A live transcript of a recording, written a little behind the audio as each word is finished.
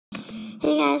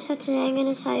Hey guys, so today I'm going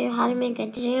to show you how to make a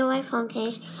DIY phone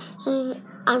case. So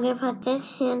I'm going to put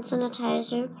this hand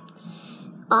sanitizer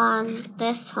on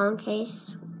this phone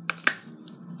case.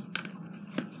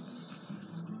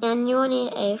 And you will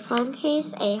need a phone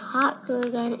case, a hot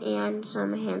glue gun, and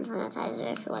some hand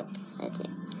sanitizer if you like this idea.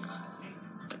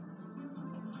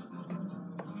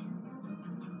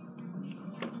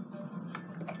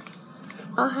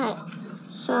 Okay,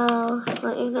 so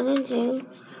what you're going to do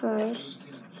first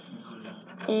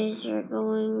is you're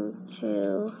going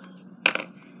to,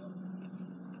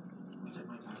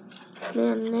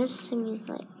 man, this thing is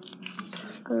like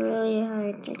really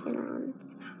hard to get on.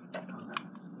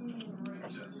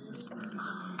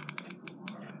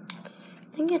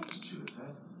 I think it's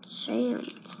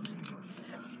jammed.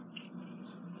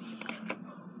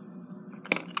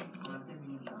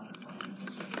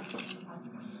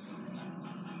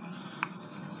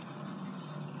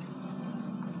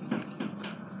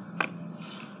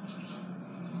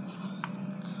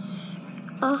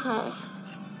 Okay,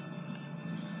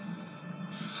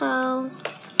 so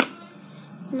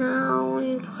now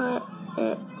we put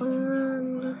it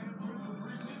on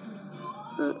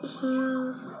right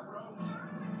here,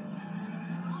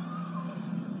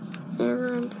 and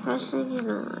I'm pressing it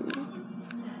on.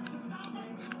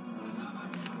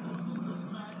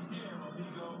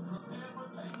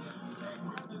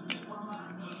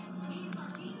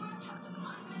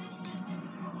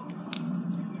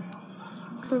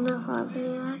 Clean up all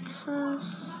the excess.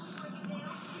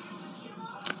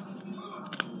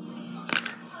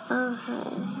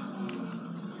 Okay,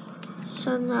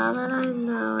 so now that I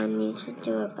know I need to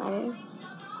do it better,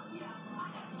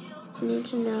 I need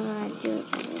to know that I do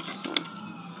it better, so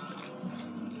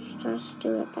let's just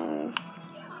do it better.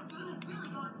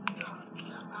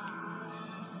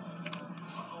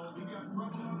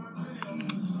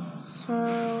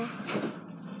 So,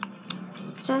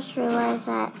 just realize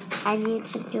that I need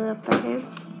to do it better.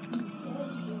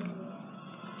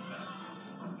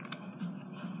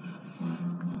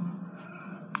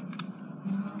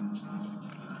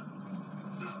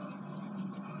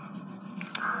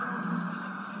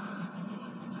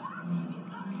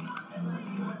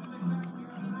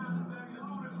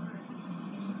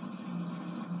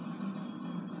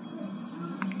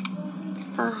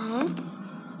 Okay,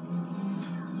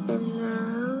 and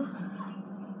now,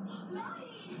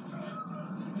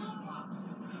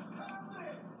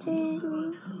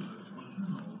 ding.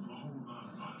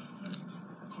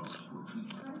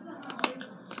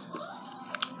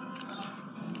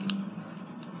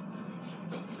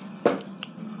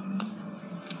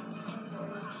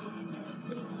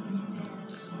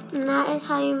 And that is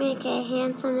how you make a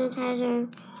hand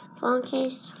sanitizer phone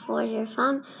case for your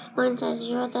phone. Mine says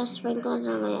 0 dust sprinkles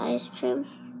on my ice cream.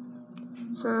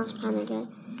 Smells kind of good.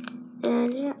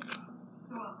 And yeah.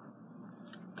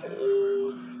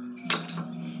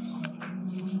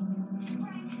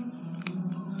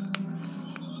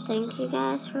 Thank you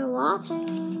guys for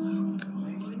watching.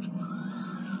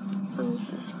 I'm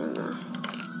just gonna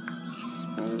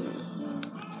spray my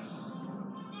hand.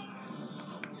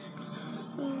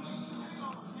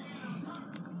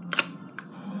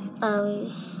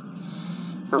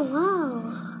 Oh wow.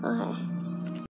 Okay.